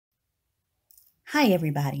Hi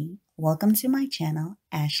everybody, welcome to my channel,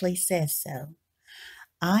 Ashley Says So.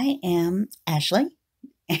 I am Ashley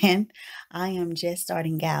and I am just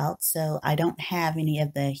starting out, so I don't have any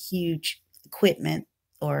of the huge equipment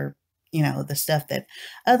or, the stuff that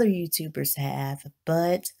other YouTubers have,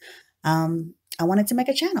 but I wanted to make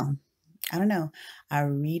a channel. I don't know, I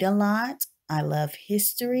read a lot, I love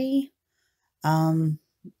history, um,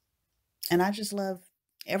 and I just love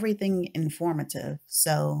everything informative,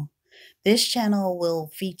 so this channel will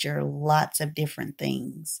feature lots of different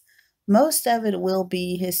things. Most of it will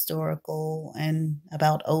be historical and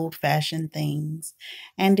about old-fashioned things.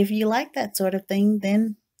 And if you like that sort of thing,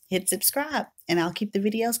 then hit subscribe and I'll keep the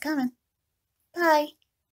videos coming. Bye.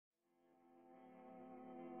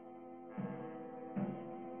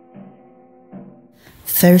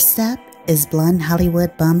 First up is blonde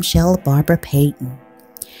Hollywood bombshell Barbara Payton.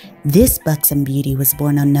 This buxom beauty was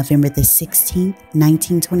born on November the 16th,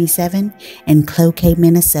 1927 in Cooke,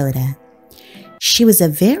 Minnesota. She was a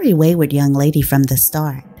very wayward young lady from the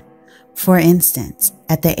start. For instance,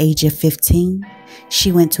 at the age of 15,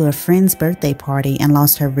 she went to a friend's birthday party and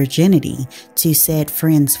lost her virginity to said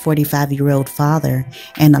friend's 45-year-old father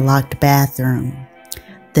in a locked bathroom.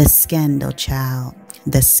 The scandal, child,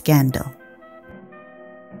 the scandal.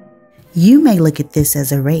 You may look at this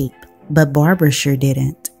as a rape, but Barbara sure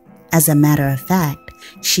didn't. As a matter of fact,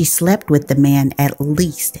 she slept with the man at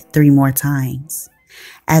least 3 more times.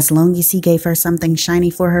 As long as he gave her something shiny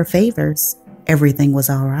for her favors, everything was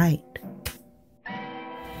all right.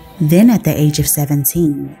 Then at the age of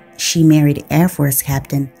 17, she married Air Force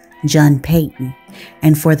Captain John Payton,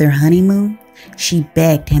 and for their honeymoon, she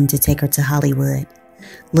begged him to take her to Hollywood.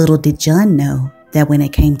 Little did John know that when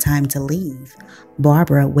it came time to leave,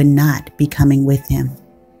 Barbara would not be coming with him.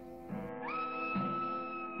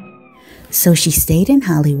 So she stayed in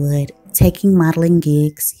Hollywood, taking modeling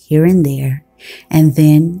gigs here and there, and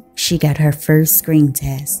then she got her first screen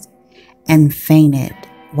test and fainted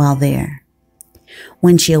while there.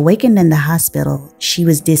 When she awakened in the hospital, she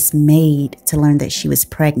was dismayed to learn that she was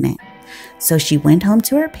pregnant. So she went home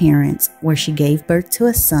to her parents, where she gave birth to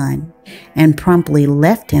a son and promptly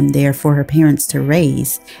left him there for her parents to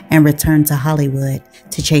raise and returned to Hollywood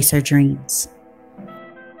to chase her dreams.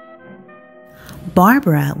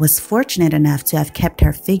 Barbara was fortunate enough to have kept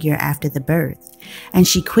her figure after the birth, and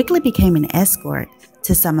she quickly became an escort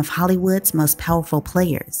to some of Hollywood's most powerful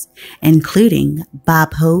players, including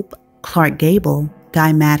Bob Hope, Clark Gable,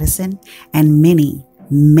 Guy Madison, and many,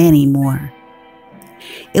 many more.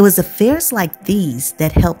 It was affairs like these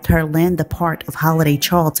that helped her land the part of Holiday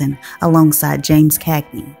Charlton alongside James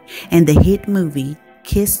Cagney in the hit movie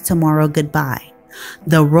Kiss Tomorrow Goodbye.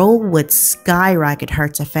 The role would skyrocket her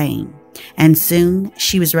to fame, and soon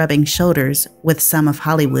she was rubbing shoulders with some of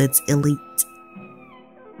Hollywood's elite.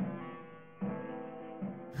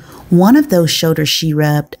 One of those shoulders she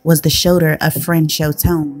rubbed was the shoulder of Frencho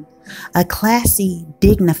Tone, a classy,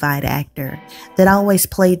 dignified actor that always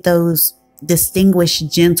played those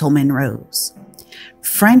distinguished gentleman roles.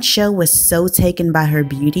 Frencho was so taken by her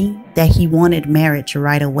beauty that he wanted marriage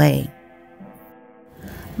right away.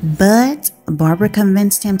 But Barbara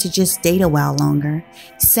convinced him to just date a while longer,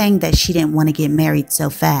 saying that she didn't want to get married so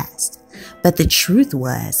fast. But the truth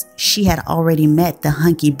was, she had already met the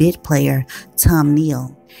hunky bit player Tom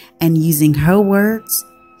Neal, and using her words,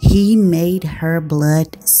 he made her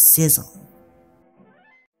blood sizzle.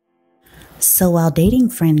 So while dating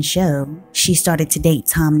Frencho, she started to date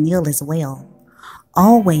Tom Neal as well.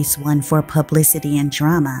 Always one for publicity and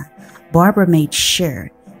drama, Barbara made sure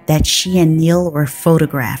that she and Neal were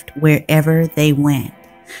photographed wherever they went,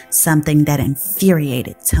 something that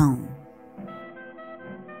infuriated Tone.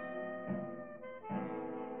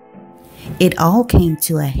 It all came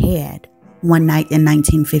to a head one night in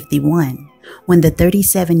 1951 when the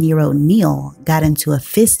 37-year-old Neal got into a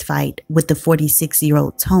fist fight with the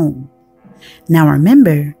 46-year-old Tone. Now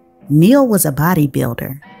remember, Neal was a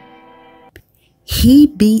bodybuilder. He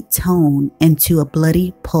beat Tone into a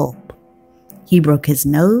bloody pulp. He broke his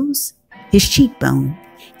nose, his cheekbone,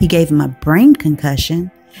 he gave him a brain concussion,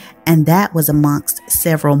 and that was amongst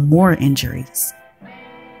several more injuries.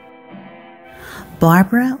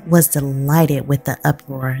 Barbara was delighted with the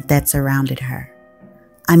uproar that surrounded her.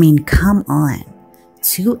 I mean, come on,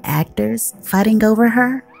 2 actors fighting over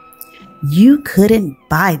her? You couldn't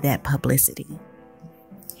buy that publicity.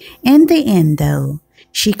 In the end, though,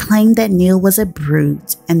 she claimed that Neal was a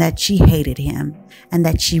brute and that she hated him and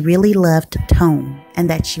that she really loved Tone and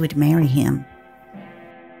that she would marry him.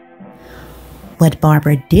 What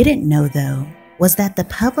Barbara didn't know, though, was that the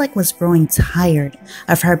public was growing tired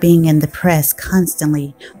of her being in the press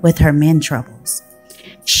constantly with her men troubles.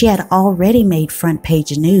 She had already made front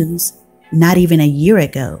page news not even a year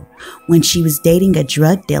ago when she was dating a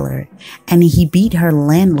drug dealer and he beat her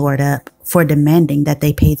landlord up for demanding that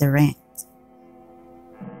they pay the rent.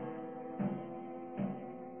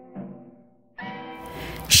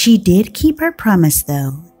 She did keep her promise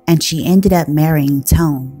though, and she ended up marrying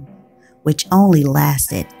Tone, which only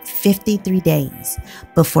lasted 53 days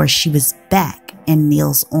before she was back in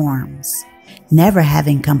Neil's arms, never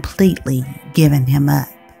having completely given him up.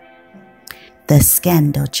 The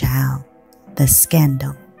scandal, child, the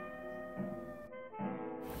scandal.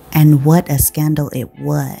 And what a scandal it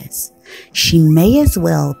was. She may as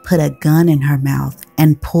well put a gun in her mouth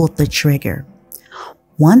and pulled the trigger.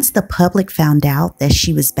 Once the public found out that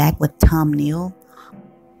she was back with Tom Neil,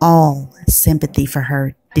 all sympathy for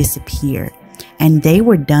her disappeared, and they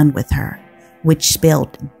were done with her, which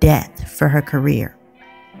spelled death for her career.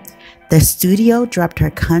 The studio dropped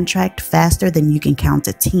her contract faster than you can count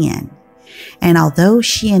to 10. And although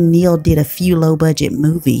she and Neil did a few low-budget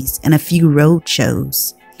movies and a few road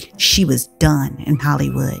shows, she was done in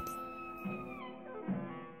Hollywood.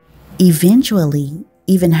 Eventually,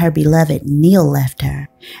 even her beloved Neil left her,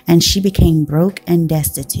 and she became broke and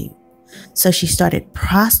destitute. So she started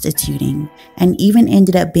prostituting and even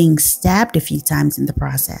ended up being stabbed a few times in the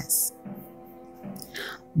process.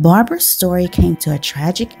 Barbara's story came to a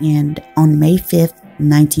tragic end on May 5th,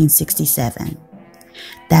 1967.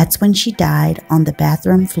 That's when she died on the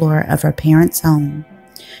bathroom floor of her parents' home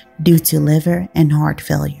due to liver and heart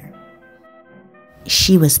failure.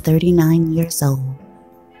 She was 39 years old.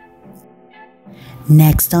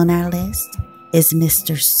 Next on our list is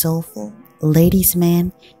Mr. Soulful Ladies'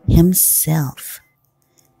 Man himself,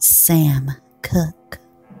 Sam Cooke.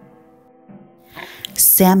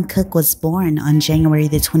 Sam Cooke was born on January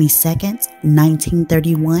the 22nd,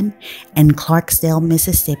 1931 in Clarksdale,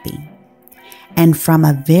 Mississippi. And from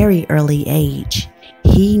a very early age,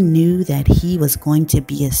 he knew that he was going to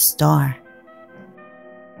be a star.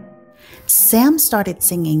 Sam started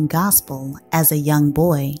singing gospel as a young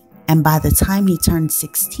boy, and by the time he turned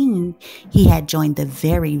 16, he had joined the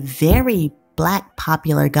very, very black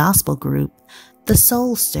popular gospel group, the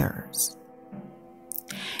Soul Stirrers.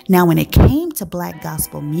 Now, when it came to black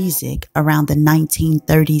gospel music around the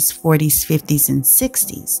 1930s, 40s, 50s, and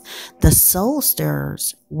 60s, the Soul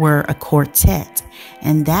Stirrers were a quartet,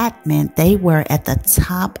 and that meant they were at the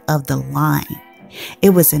top of the line. It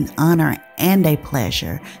was an honor and a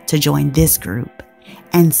pleasure to join this group,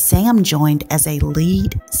 and Sam joined as a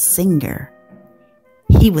lead singer.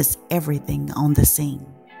 He was everything on the scene.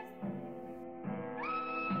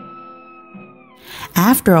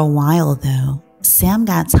 After a while, though, Sam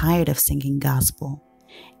got tired of singing gospel.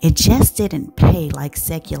 It just didn't pay like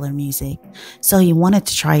secular music, so he wanted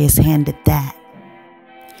to try his hand at that.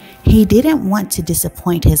 He didn't want to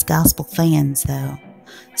disappoint his gospel fans, though,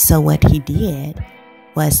 so what he did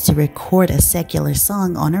was to record a secular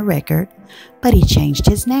song on a record, but he changed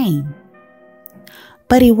his name.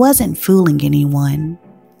 But he wasn't fooling anyone,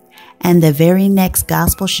 and the very next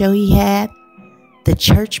gospel show he had, the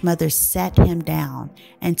church mother sat him down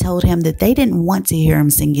and told him that they didn't want to hear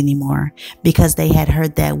him sing anymore because they had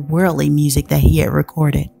heard that worldly music that he had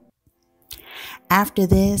recorded. After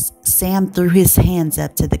this, Sam threw his hands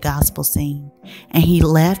up to the gospel scene, and he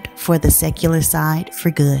left for the secular side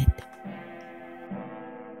for good.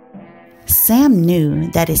 Sam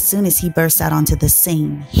knew that as soon as he burst out onto the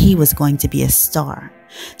scene, he was going to be a star.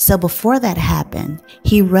 So before that happened,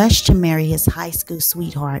 he rushed to marry his high school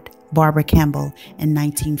sweetheart, Barbara Campbell, in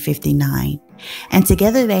 1959. And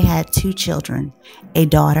together they had 2 children, a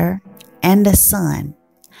daughter and a son.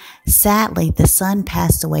 Sadly, the son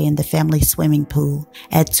passed away in the family swimming pool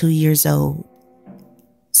at 2 years old.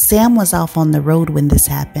 Sam was off on the road when this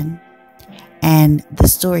happened, and the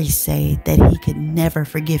stories say that he could never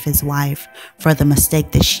forgive his wife for the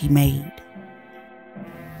mistake that she made.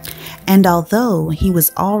 And although he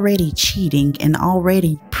was already cheating and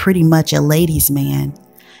already pretty much a ladies' man,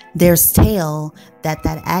 there's tale that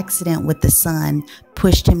that accident with the son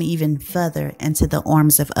pushed him even further into the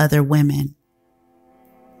arms of other women.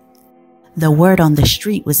 The word on the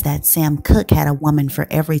street was that Sam Cooke had a woman for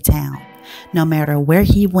every town. No matter where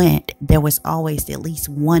he went, there was always at least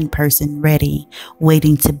one person ready,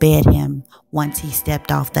 waiting to bed him once he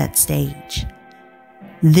stepped off that stage.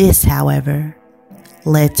 This, however,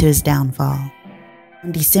 led to his downfall.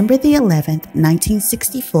 On December the 11th,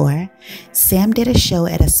 1964, Sam did a show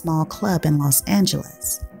at a small club in Los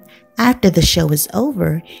Angeles. After the show was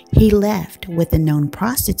over, he left with a known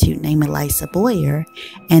prostitute named Elisa Boyer,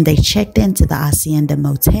 and they checked into the Hacienda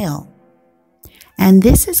Motel. And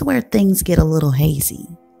this is where things get a little hazy.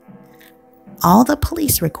 All the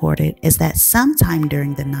police recorded is that sometime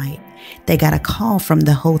during the night, they got a call from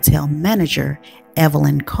the hotel manager,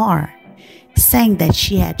 Evelyn Carr, saying that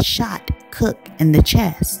she had shot Cooke in the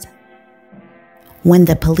chest. When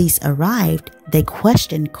the police arrived, they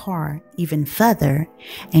questioned Carr even further,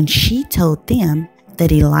 and she told them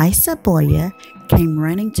that Eliza Boyer came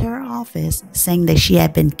running to her office saying that she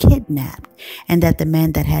had been kidnapped and that the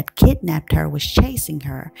man that had kidnapped her was chasing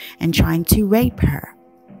her and trying to rape her.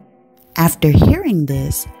 After hearing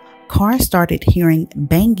this, Carr started hearing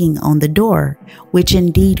banging on the door, which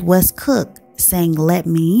indeed was Cooke saying, "Let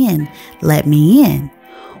me in, let me in."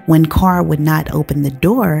 When Carr would not open the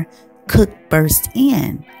door, Cooke burst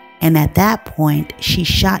in, and at that point, she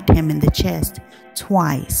shot him in the chest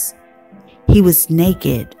twice. He was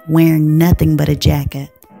naked, wearing nothing but a jacket.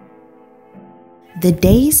 The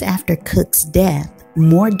days after Cooke's death,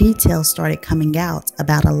 more details started coming out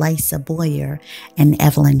about Eliza Boyer and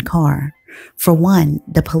Evelyn Carr. For one,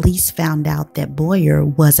 the police found out that Boyer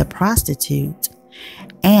was a prostitute,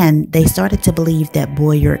 and they started to believe that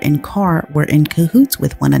Boyer and Carr were in cahoots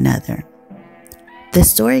with one another. The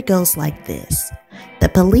story goes like this. The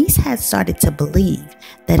police had started to believe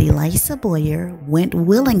that Eliza Boyer went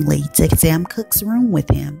willingly to Sam Cooke's room with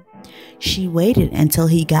him. She waited until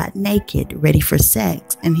he got naked, ready for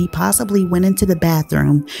sex, and he possibly went into the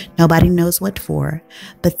bathroom, nobody knows what for,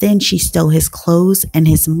 but then she stole his clothes and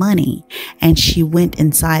his money, and she went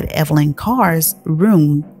inside Evelyn Carr's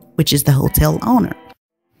room, which is the hotel owner.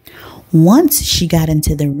 Once she got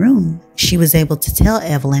into the room, she was able to tell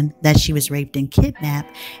Evelyn that she was raped and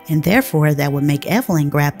kidnapped, and therefore that would make Evelyn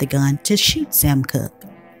grab the gun to shoot Sam Cooke.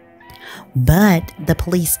 But the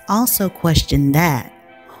police also questioned that.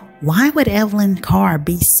 Why would Evelyn Carr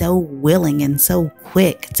be so willing and so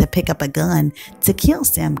quick to pick up a gun to kill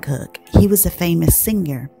Sam Cooke? He was a famous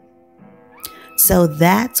singer. So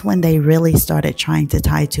that's when they really started trying to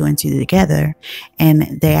tie two and two together,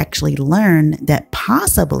 and they actually learned that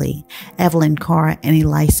possibly Evelyn Carr and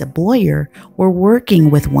Eliza Boyer were working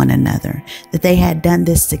with one another, that they had done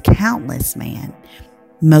this to countless men.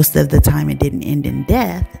 Most of the time it didn't end in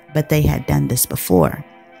death, but they had done this before.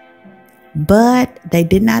 But they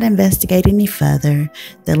did not investigate any further.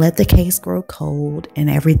 They let the case grow cold, and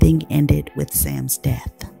everything ended with Sam's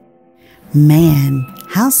death. Man,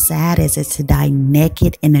 how sad is it to die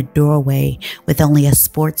naked in a doorway with only a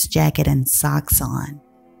sports jacket and socks on?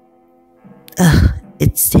 Ugh,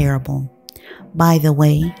 it's terrible. By the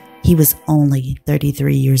way, he was only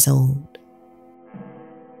 33 years old.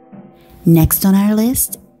 Next on our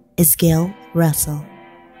list is Gail Russell.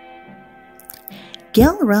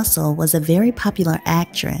 Gail Russell was a very popular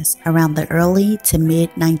actress around the early to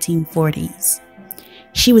mid-1940s.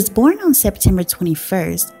 She was born on September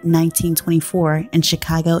 21st, 1924 in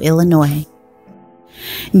Chicago, Illinois.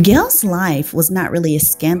 Gail's life was not really as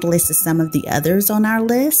scandalous as some of the others on our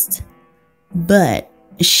list, but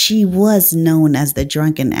she was known as the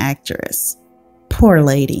drunken actress. Poor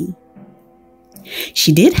lady.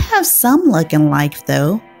 She did have some luck in life,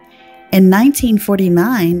 though. In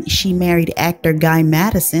 1949, she married actor Guy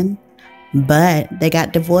Madison, but they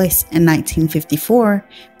got divorced in 1954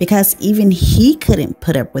 because even he couldn't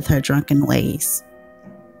put up with her drunken ways.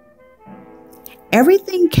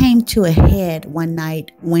 Everything came to a head one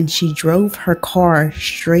night when she drove her car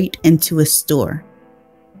straight into a store.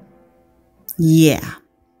 Yeah,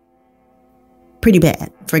 pretty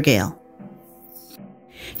bad for Gail.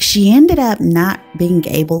 She ended up not being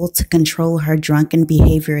able to control her drunken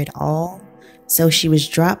behavior at all, so she was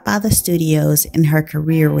dropped by the studios and her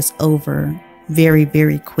career was over very,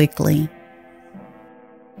 very quickly.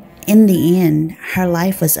 In the end, her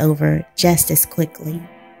life was over just as quickly.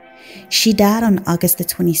 She died on August the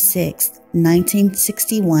 26th,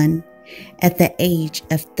 1961, at the age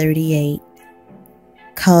of 38,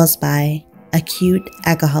 caused by acute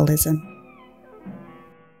alcoholism.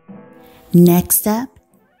 Next up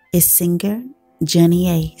is singer Johnny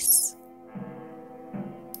Ace.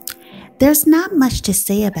 There's not much to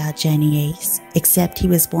say about Johnny Ace, except he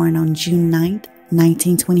was born on June 9th,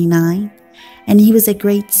 1929, and he was a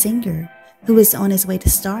great singer who was on his way to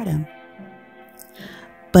stardom.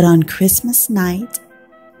 But on Christmas night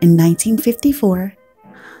in 1954,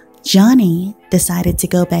 Johnny decided to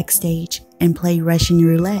go backstage and play Russian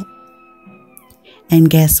roulette. And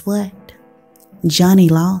guess what? Johnny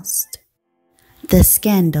lost. The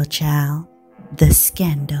scandal, child. The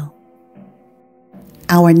scandal.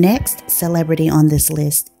 Our next celebrity on this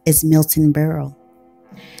list is Milton Berle.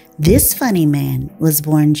 This funny man was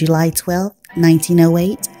born July 12,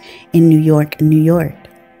 1908 in New York, New York.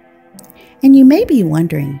 And you may be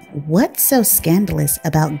wondering, what's so scandalous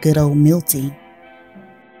about good old Milty?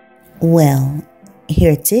 Well,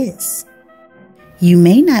 here it is. You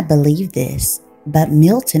may not believe this, but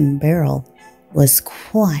Milton Berle was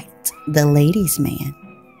quite the ladies' man.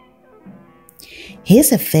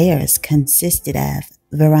 His affairs consisted of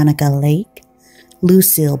Veronica Lake,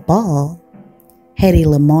 Lucille Ball, Hedy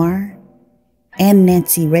Lamarr, and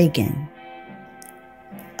Nancy Reagan.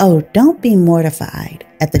 Oh, don't be mortified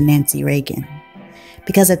at the Nancy Reagan,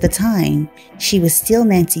 because at the time, she was still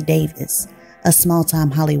Nancy Davis, a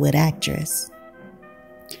small-time Hollywood actress.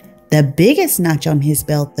 The biggest notch on his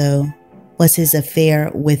belt, though, was his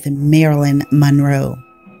affair with Marilyn Monroe.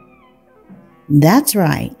 That's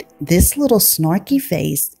right, this little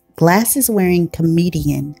snarky-faced, glasses-wearing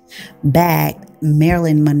comedian bagged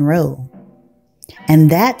Marilyn Monroe. And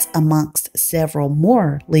that's amongst several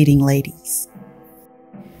more leading ladies.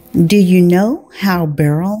 Do you know how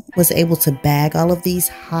Berle was able to bag all of these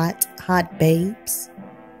hot babes?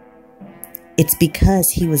 It's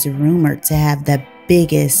because he was rumored to have the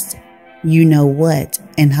biggest you-know-what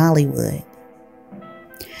in Hollywood.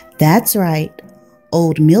 That's right,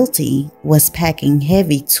 old Milty was packing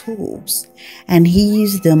heavy tools, and he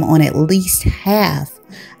used them on at least half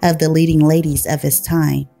of the leading ladies of his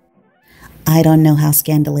time. I don't know how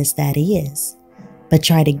scandalous that is, but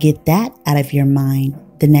try to get that out of your mind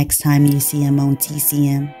the next time you see him on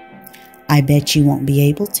TCM. I bet you won't be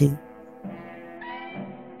able to.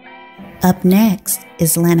 Up next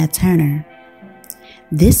is Lana Turner.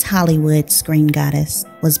 This Hollywood screen goddess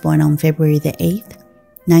was born on February the 8th,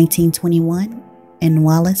 1921 in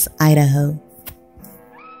Wallace, Idaho.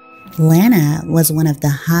 Lana was one of the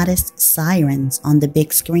hottest sirens on the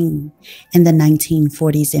big screen in the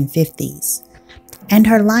 1940s and 50s, and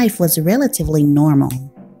her life was relatively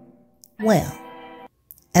normal. Well,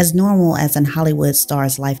 as normal as a Hollywood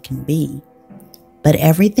star's life can be, but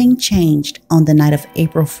everything changed on the night of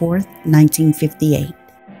April 4th, 1958.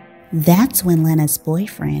 That's when Lana's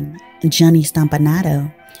boyfriend, Johnny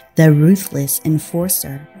Stompanato, the ruthless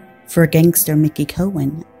enforcer for gangster Mickey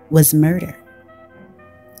Cohen, was murdered.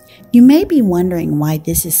 You may be wondering why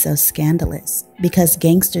this is so scandalous, because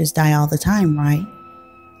gangsters die all the time, right?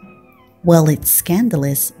 Well, it's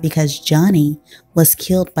scandalous because Johnny was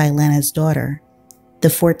killed by Lana's daughter, the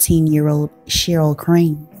 14-year-old Cheryl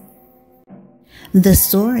Crane. The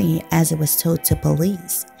story, as it was told to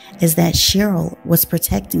police, is that Cheryl was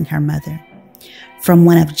protecting her mother from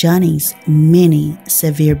one of Johnny's many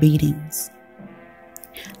severe beatings.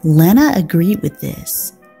 Lana agreed with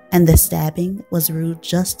this, and the stabbing was ruled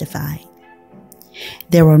justified.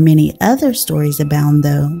 There were many other stories abound,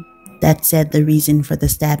 though, that said the reason for the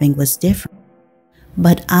stabbing was different.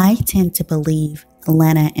 But I tend to believe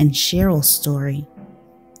Lana and Cheryl's story.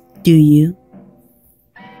 Do you?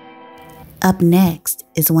 Up next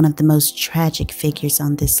is one of the most tragic figures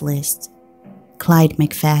on this list, Clyde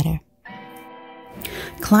McPhatter.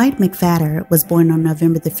 Clyde McPhatter was born on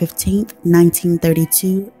November the 15th,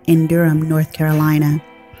 1932 in Durham, North Carolina.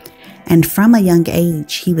 And from a young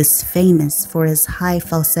age, he was famous for his high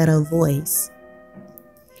falsetto voice.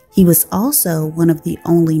 He was also one of the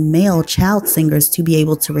only male child singers to be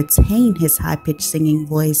able to retain his high-pitched singing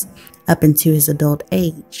voice up into his adult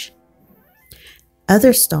age.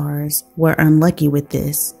 Other stars were unlucky with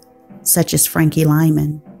this, such as Frankie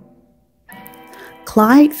Lyman.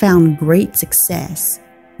 Clyde found great success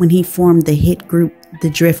when he formed the hit group The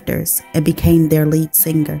Drifters and became their lead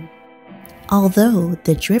singer. Although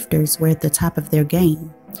the Drifters were at the top of their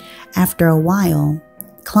game, after a while,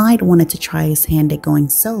 Clyde wanted to try his hand at going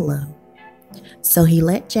solo. So he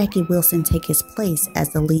let Jackie Wilson take his place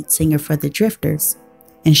as the lead singer for the Drifters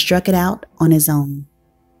and struck it out on his own.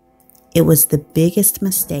 It was the biggest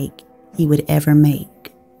mistake he would ever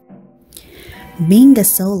make. Being a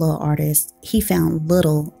solo artist, he found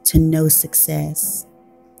little to no success.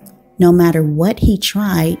 No matter what he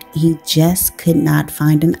tried, he just could not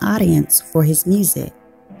find an audience for his music.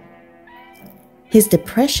 His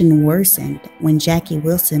depression worsened when Jackie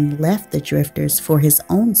Wilson left the Drifters for his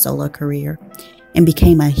own solo career and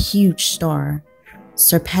became a huge star,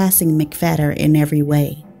 surpassing McPhatter in every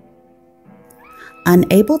way.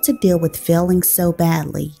 Unable to deal with failing so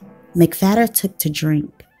badly, McPhatter took to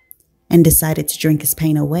drink and decided to drink his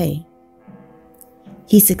pain away.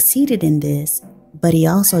 He succeeded in this, but he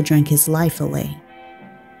also drank his life away.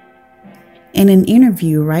 In an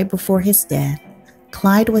interview right before his death,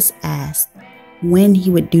 Clyde was asked when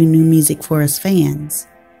he would do new music for his fans.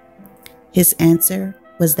 His answer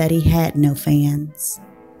was that he had no fans.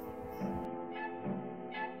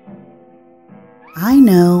 I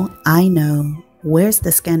know. Where's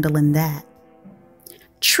the scandal in that?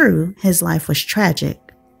 True, his life was tragic,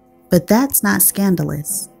 but that's not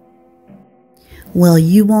scandalous. Well,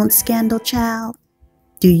 you want scandal, child?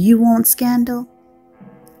 Do you want scandal?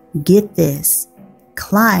 Get this.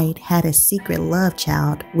 Clyde had a secret love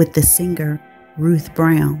child with the singer Ruth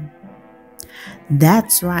Brown.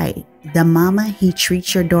 That's right. The mama he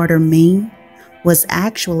treats your daughter mean was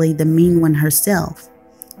actually the mean one herself,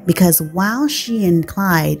 because while she and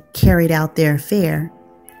Clyde carried out their affair,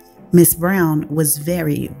 Miss Brown was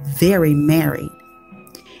very, very married.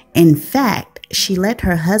 In fact, she let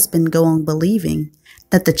her husband go on believing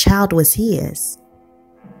that the child was his.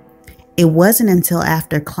 It wasn't until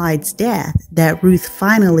after Clyde's death that Ruth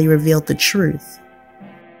finally revealed the truth.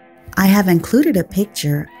 I have included a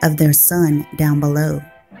picture of their son down below.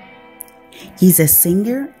 He's a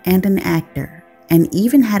singer and an actor, and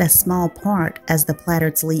even had a small part as the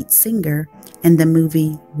Platters' lead singer in the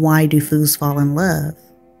movie Why Do Fools Fall in Love?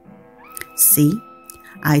 See,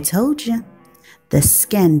 I told you. The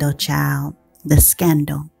scandal, child. The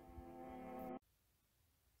scandal.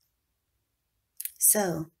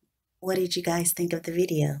 So, what did you guys think of the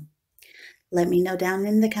video? Let me know down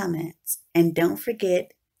in the comments. And don't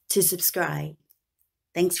forget to subscribe.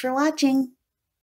 Thanks for watching.